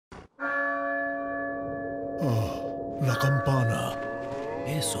Oh, la campana.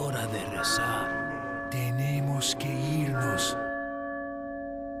 Es hora de rezar. Tenemos que irnos.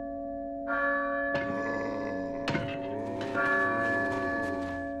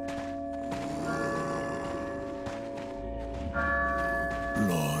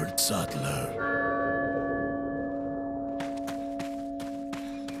 Lord Sattler.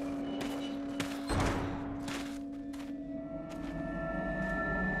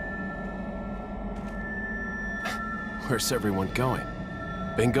 Where's everyone going?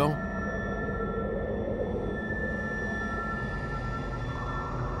 Bingo?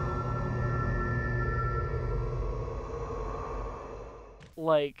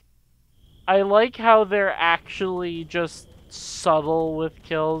 Like, I like how they're actually just subtle with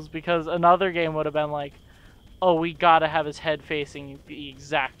kills, because another game would have been like, oh, we gotta have his head facing the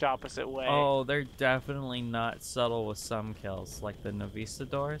exact opposite way. Oh, they're definitely not subtle with some kills, like the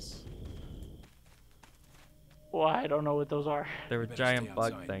Novisadors. Well, I don't know what those are. They were better giant stay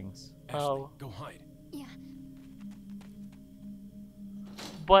bug outside. things. Ashley, Oh. go hide. Yeah.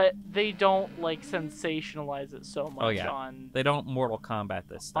 But they don't, like, sensationalize it so much Oh, yeah. on They don't Mortal Kombat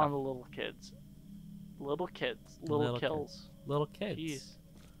this stuff. the little kids. Little kids. Little kills. Little kids. Jeez.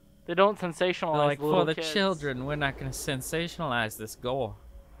 They don't sensationalize They're like, the little for the kids. children, we're not going to sensationalize this gore.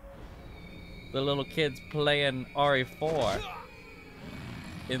 The little kids playing RE4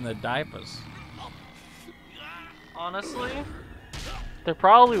 in the diapers. Honestly, there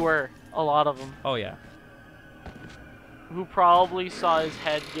probably were a lot of them Oh, yeah. who probably saw his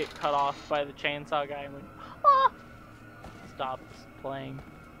head get cut off by the chainsaw guy and went, ah! Stopped playing.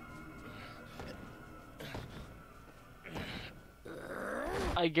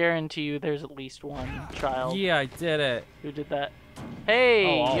 I guarantee you there's at least one child Yeah, I did it. who did that.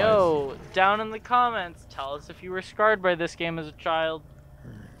 Hey, Oh, yo, down in the comments, tell us if you were scarred by this game as a child.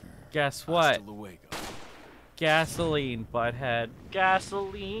 Guess what? Hasta luego. Gasoline, butthead.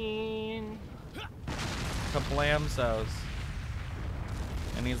 Gasoline. Kablamzos.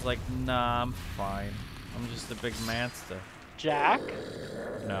 And he's like, nah, I'm fine. I'm just a big monster. Jack?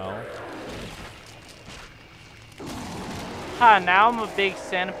 No. Ha, now I'm a big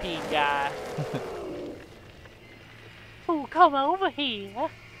centipede guy. Oh, come over here.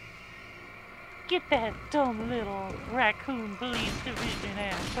 Get that dumb little raccoon police division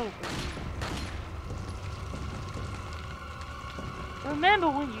ass over. Remember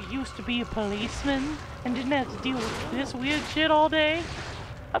when you used to be a policeman and didn't have to deal with this weird shit all day?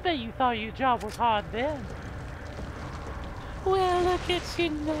 I bet you thought your job was hard then. Well, look at you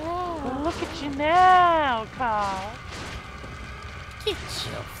now. Well, look at you now, Carl. Get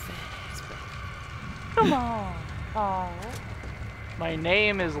your fat ass back. Come on, Carl. My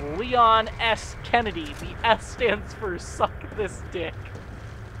name is Leon S. Kennedy. The S stands for suck this dick.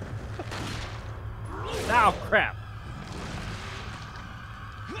 Ow, crap.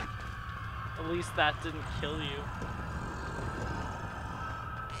 At least that didn't kill you.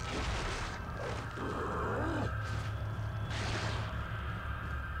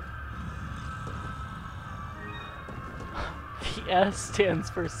 The S stands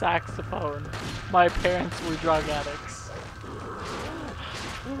for saxophone. My parents were drug addicts.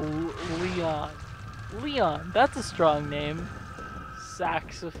 Leon. Leon, that's a strong name.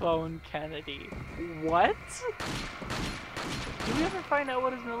 Saxophone Kennedy. What? Did we ever find out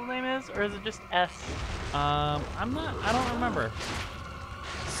what his middle name is? Or is it just S? I don't remember.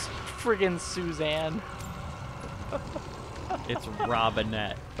 Friggin' Suzanne. It's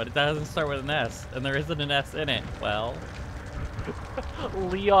Robinette, but it doesn't start with an S, and there isn't an S in it. Well,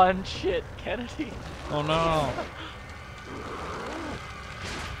 Leon shit Kennedy. oh no.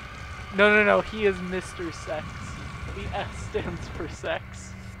 No, he is Mr. Sex. The S stands for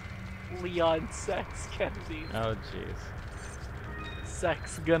sex. Leon Sex Kennedy. Oh jeez.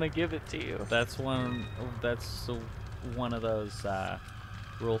 Sex gonna give it to you. That's one of those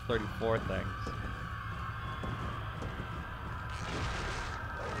Rule 34 things.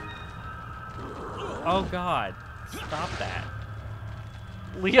 Oh god. Stop that.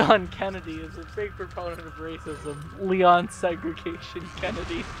 Leon Kennedy is a big proponent of racism. Leon Segregation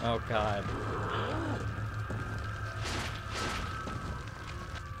Kennedy. Oh god.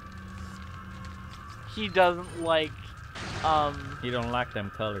 He doesn't like, You don't like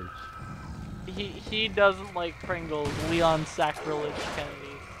them colors. he doesn't like Pringles. Leon Sacrilege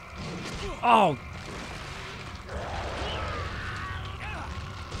Kennedy. Oh!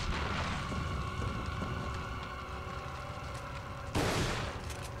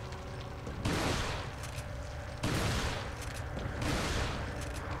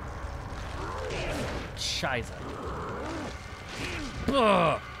 Scheiße.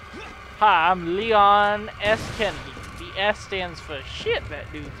 Ugh. Hi, I'm Leon S. Kennedy. The S stands for shit,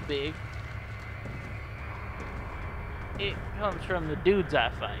 that dude's big. It comes from the dudes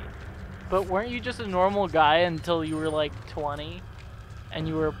I fight. But weren't you just a normal guy until you were like 20? And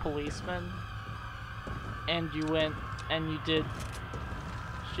you were a policeman? And you went and you did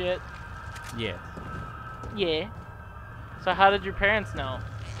shit? Yeah. Yeah. So how did your parents know?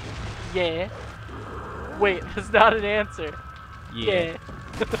 Yeah. Wait, that's not an answer. Yeah.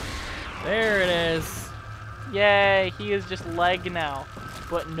 There it is. Yay, he is just leg now.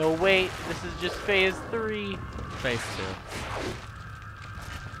 But no, wait, this is just phase 3. Phase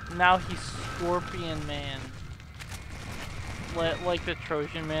 2. Now he's Scorpion Man. Like the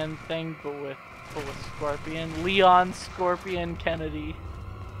Trojan Man thing, but with Scorpion. Leon Scorpion Kennedy.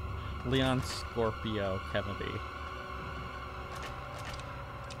 Leon Scorpio Kennedy.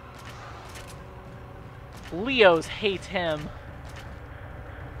 Leos hate him.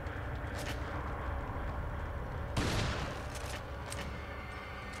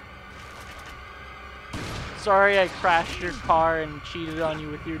 Sorry I crashed your car and cheated on you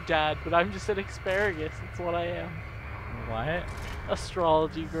with your dad, but I'm just an asparagus. That's what I am. What?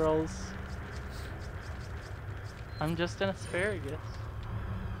 Astrology girls. I'm just an asparagus.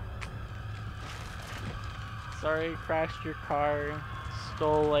 Sorry I crashed your car,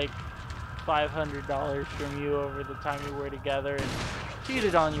 stole like $500 from you over the time we were together, and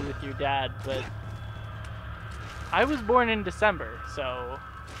cheated on you with your dad, but I was born in December, so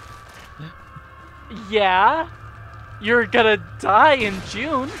yeah, you're gonna die in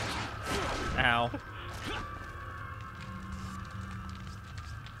June. Ow.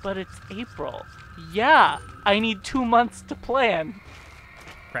 But it's April. Yeah, I need 2 months to plan.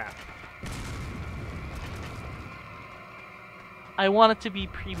 Crap. I want it to be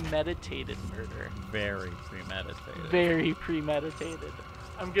premeditated murder. Very premeditated. Very premeditated.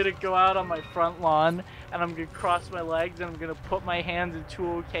 I'm gonna go out on my front lawn and I'm gonna cross my legs and I'm gonna put my hands in 2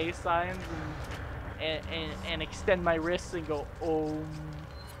 OK signs and extend my wrists and go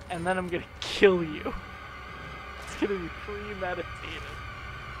and then I'm gonna kill you. It's gonna be premeditated.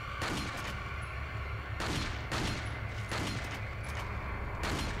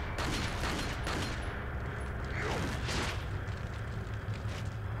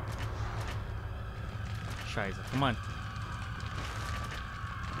 Scheiße, come on.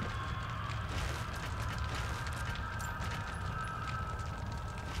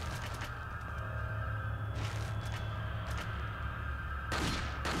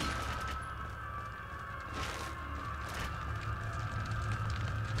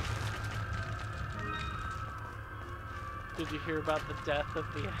 Did you hear about the death of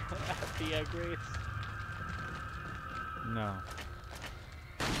the at the egg race? No.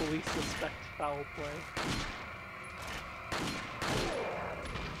 Police suspect foul play.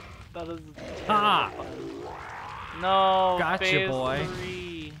 That is Ah! no. Gotcha, phase boy.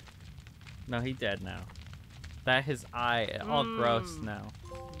 3. No, he dead now. That his eye, all gross now.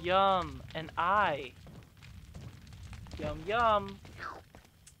 Yum, an eye. Yum yum.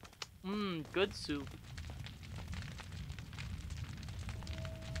 Good soup.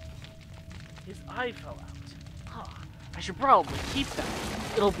 His eye fell out. Huh. I should probably keep that.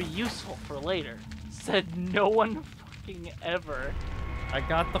 It'll be useful for later. Said no one fucking ever. I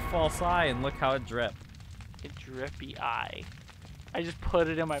got the false eye and look how it dripped. A drippy eye. I just put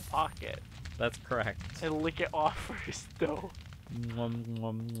it in my pocket. That's correct. I lick it off first though. Nom,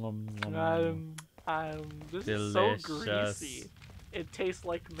 nom, nom, nom. This is so Delicious. greasy. It tastes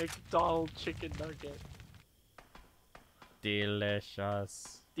like McDonald's chicken nugget.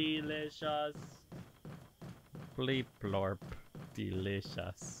 Delicious. Delicious. Bleep blorp.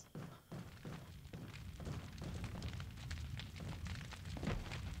 Delicious.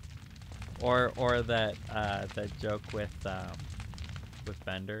 Or that joke with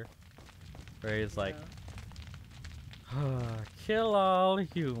Bender, where he's like, kill all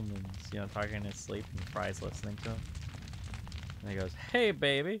humans. You know, talking in his sleep and Fry's listening to him. And he goes, hey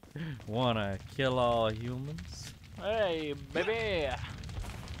baby, wanna kill all humans? Hey, baby.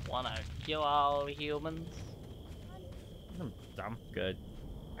 Wanna kill all humans? I'm good.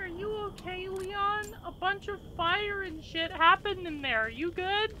 Are you okay, Leon? A bunch of fire and shit happened in there. Are you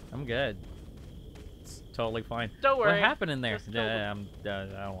good? I'm good. It's totally fine. Don't worry. What happened in there? Just kill Yeah, I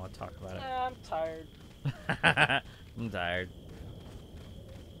don't want to talk about I'm tired. it. I'm tired.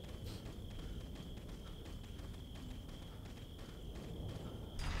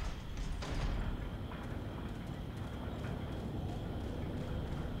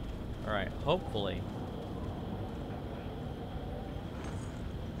 All right, hopefully.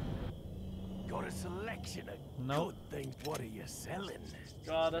 Gotta select selection of Nope. good things. What are you selling?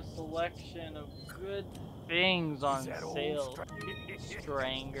 Got a selection of good things on Is that old sale.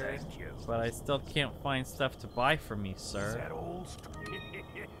 Stranger. Thank you. But I still can't find stuff to buy from you, Is sir. that old?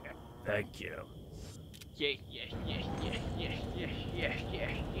 Thank you. Yeah.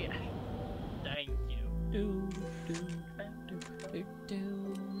 Thank you. Do, do, do, do, do,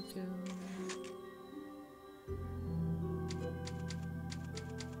 do.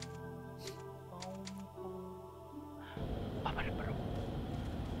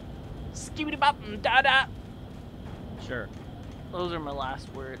 Skibidi bop da da. Sure, Those are my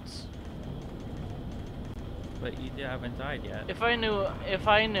last words. but you haven't died yet. If I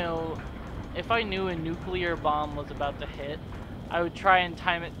knew a nuclear bomb was about to hit, I would try and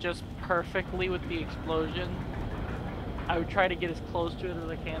time it just perfectly with the explosion. I would try to get as close to it as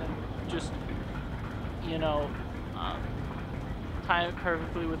I can and just, you know, time it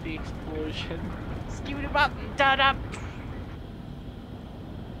perfectly with the explosion. Skibidi bop da da.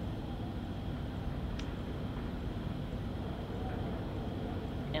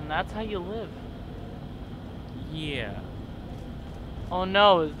 And that's how you live. Yeah, Oh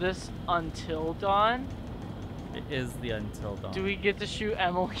no, is this Until Dawn? it is the Until Dawn. Do we get to shoot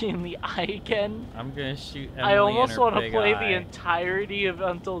Emily in the eye again? I'm gonna shoot Emily I almost want to play the entirety of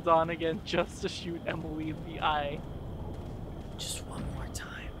Until Dawn again just to shoot Emily in the eye. Just one more time.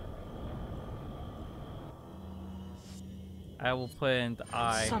 I will put in the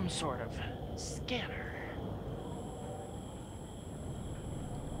eye. Some sort of scanner.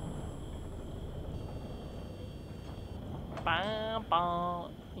 Bam,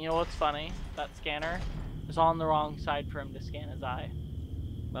 bam. You know what's funny? That scanner is on the wrong side for him to scan his eye.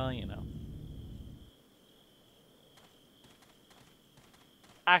 Well, you know.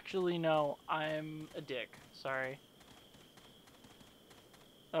 Actually, no, I'm a dick. Sorry.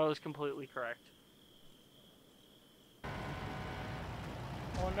 That was completely correct.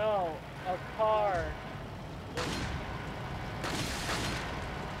 Oh no, a car.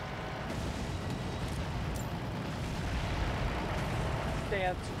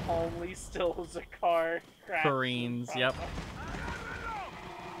 Stands calmly still as a car crashes in Careens, front yep.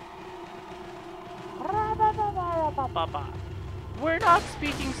 of him. We're not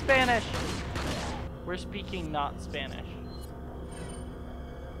speaking Spanish. We're speaking not Spanish.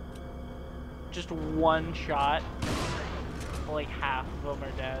 Just one shot. Like half of them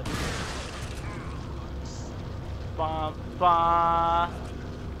are dead. Bum ba.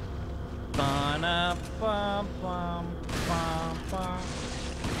 Ba-na, bum, bum, bum, bum.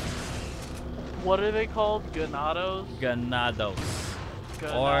 What are they called? Ganados? Ganados.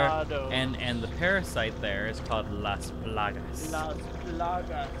 Ganados. Or and the parasite there is called Las Plagas. Las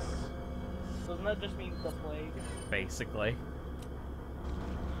Plagas. Doesn't that just mean the plague? Basically.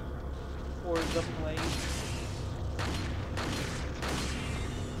 Or the plague?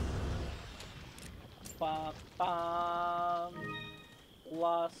 Bum bum.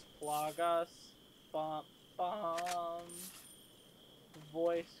 Las Plagas. Bum bum.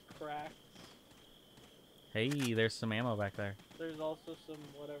 Voice cracks. Hey, there's some ammo back there. There's also some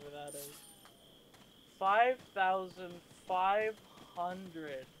whatever that is.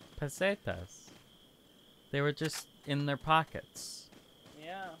 5,500. Pesetas. They were just in their pockets.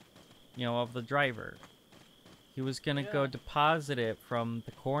 Yeah. You know, of the driver. He was gonna go Yeah. deposit it from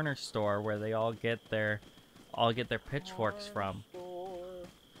the corner store where they all get their pitchforks from. Store.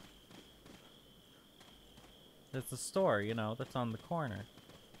 It's a store, you know, that's on the corner.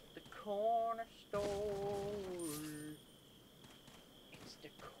 The corner store. It's the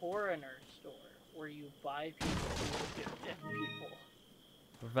coroner store where you buy people to look at dead people.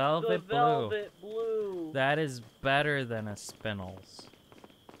 Velvet The Blue. Velvet Blue. That is better than a Spinnels.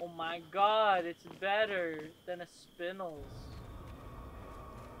 Oh my god, it's better than a Spinnels.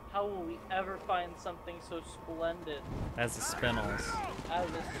 How will we ever find something so splendid As a Spinnels. as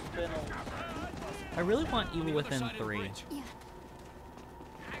a Spinnels? I really want Evil Within 3.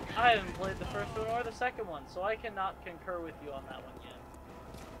 I haven't played the first one or the second one, so I cannot concur with you on that one yet.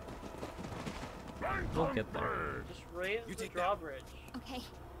 We'll get there. Just raise the drawbridge. Okay.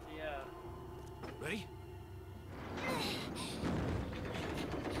 Yeah. Ready?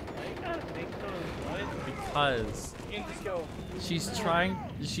 Why you gotta make those noises? Because You can just go. she's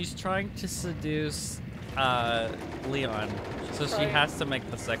trying to seduce Leon. So she trying- has to make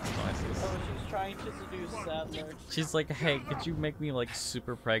the sex noises. Oh, she's trying to seduce Sadler. She's like, "Hey, could you make me like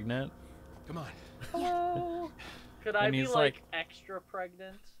super pregnant?" Come on. Hello. Could I And be he's like like- extra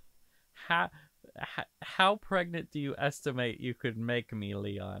pregnant? How pregnant do you estimate you could make me,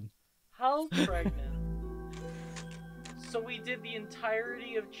 Leon? How pregnant? So we did the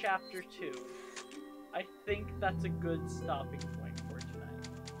entirety of chapter 2. I think that's a good stopping point for tonight.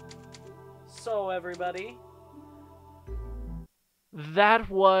 So, everybody, that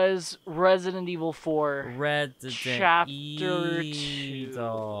was Resident Evil 4. Resident Chapter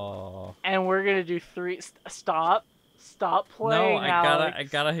Evil. And we're gonna do 3. Stop No, playing. I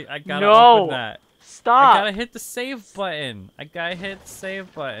gotta No. open that. Stop. I gotta hit the save button. I gotta hit the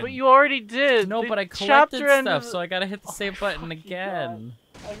save button. But you already did. No, The but I collected chapter ended- stuff, so I gotta hit the Oh save my button fucking again.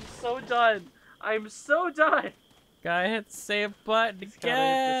 I'm so done. I'm so done. Gotta hit the save button Just gotta hit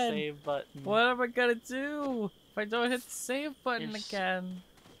again. the save button. What am I gonna do if I don't hit the save button You're s- again?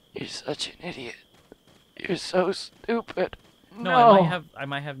 You're such an idiot. You're so stupid. No, I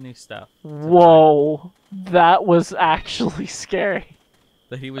might have new stuff. Whoa, that was actually scary.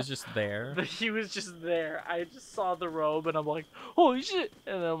 That he was just there. That he was just there. I just saw the robe and I'm like, holy shit!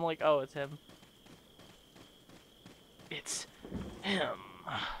 And then I'm like, oh, it's him. It's him.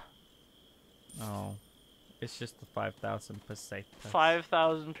 Oh, it's just the 5,000 pesetas.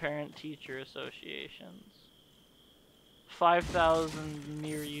 5,000 parent-teacher associations. 5,000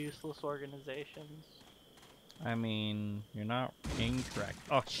 near useless organizations. I mean, you're not incorrect.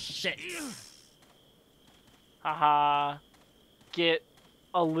 Oh shit! Haha. Get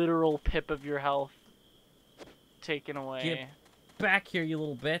a literal pip of your health taken away. Get back here, you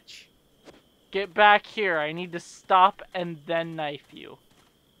little bitch! Get back here. I need to stop and then knife you.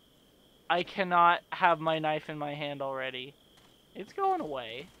 I cannot have my knife in my hand already. It's going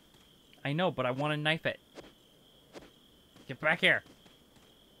away. I know, but I want to knife it. Get back here!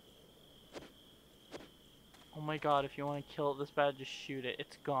 Oh my god, if you want to kill it this bad, just shoot it.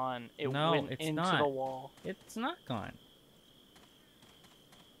 It's gone. It No, went it's into not. the wall. It's not gone.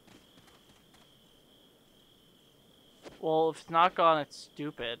 Well, if it's not gone, it's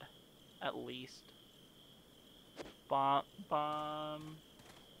stupid. At least. Bomb.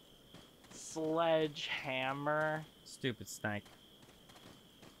 Sledgehammer. Stupid snake.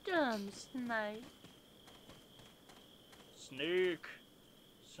 Dumb snake. Snake.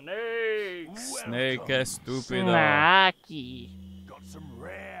 Snake. Snake is stupid. Snacky. Got some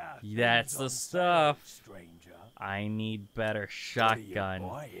rare. That's things the on stuff. sale, stranger. I need better What are you shotgun.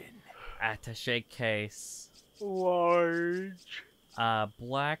 buying? Attaché case. Large.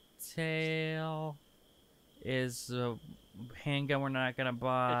 Blacktail is a handgun we're not gonna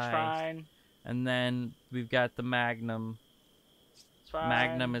buy. It's fine. And then we've got the Magnum. It's fine.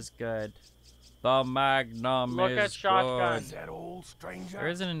 Magnum is good. The Magnum Look is at shotgun. Is that all, stranger? There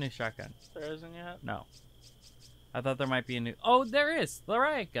isn't a new shotgun. There isn't yet? No. I thought there might be a new. Oh, there is. The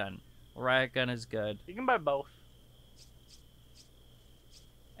riot gun. The riot gun is good. You can buy both.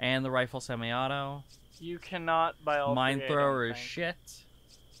 And the rifle semi-auto. You cannot buy all Mine three, I thrower don't is think. shit.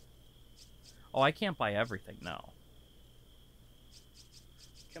 Oh, I can't buy everything. No.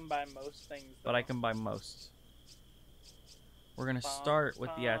 You can buy most things. But I though. can buy most. We're gonna Bum, start with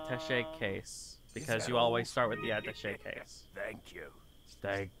the attaché bum. case Is because that you always all? start with the attaché case. Thank you.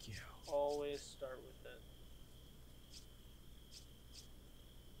 Thank you. Always start with it.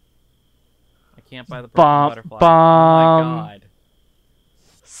 I can't buy the Bum, purple butterfly. bum. Oh my god.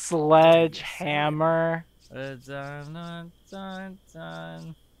 Sledgehammer. Dun, dun, dun,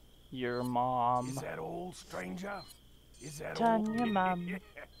 dun. Your mom. Is that all, stranger? Is that Done all? your mom.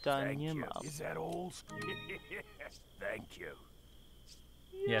 Done Thank your you. mom. Is that all? Thank you.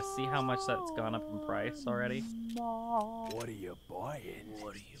 Yeah, see how much that's gone up in price already? What are you buying?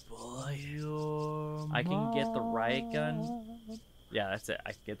 What are you buying? I can get the riot gun. Yeah, that's it.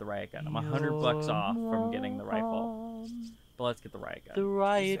 I can get the riot gun. I'm $100 off from getting the rifle. But let's get the riot gun. The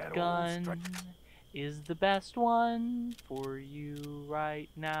riot that all, gun Stri- is the best one for you right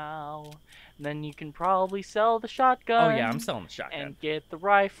now. Then you can probably sell the shotgun. Oh yeah, I'm selling the shotgun. And get the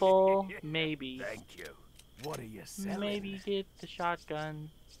rifle. Maybe. Thank you. What are you selling? Maybe get the shotgun,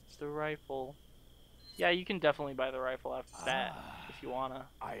 the rifle. Yeah, you can definitely buy the rifle after that if you wanna.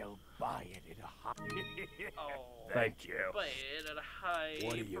 I'll buy it at a high. Oh, Thank you. buy it at a high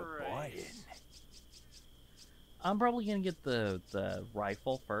What are you price. buying? I'm probably gonna get the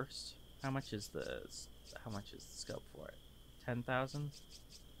rifle first. How much is the scope for it? 10,000?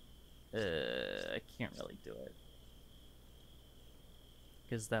 I can't really do it.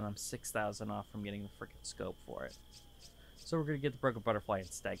 Because then I'm 6,000 off from getting the freaking scope for it. So we're gonna get the broken butterfly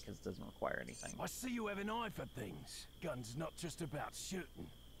instead because it doesn't require anything. I see you have an eye for things. Gun's not just about shooting.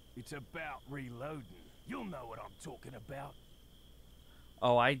 It's about reloading. You'll know what I'm talking about.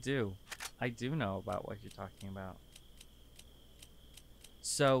 Oh, I do. I do know about what you're talking about.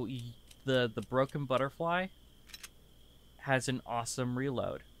 So the broken butterfly has an awesome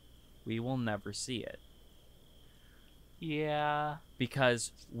reload. We will never see it. Yeah.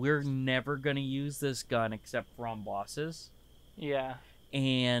 Because we're never going to use this gun except for on bosses. Yeah.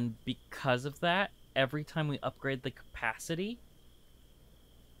 And because of that, every time we upgrade the capacity,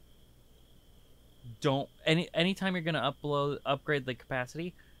 anytime you're going to upgrade the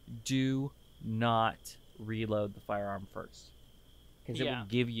capacity, do not reload the firearm first. Because it will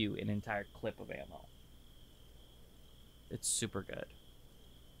give you an entire clip of ammo. It's super good.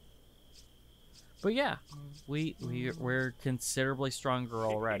 But yeah, we're considerably stronger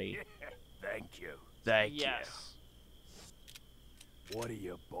already. Thank you. Thank Yes. What are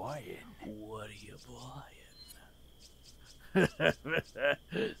you buying? What are you buying?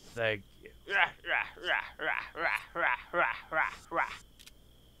 Thank you.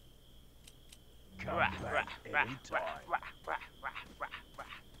 Come back anytime.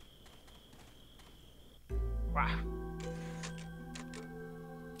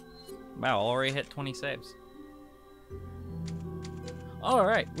 Wow, already hit 20 saves.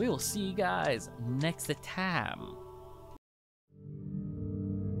 Alright, we will see you guys next time.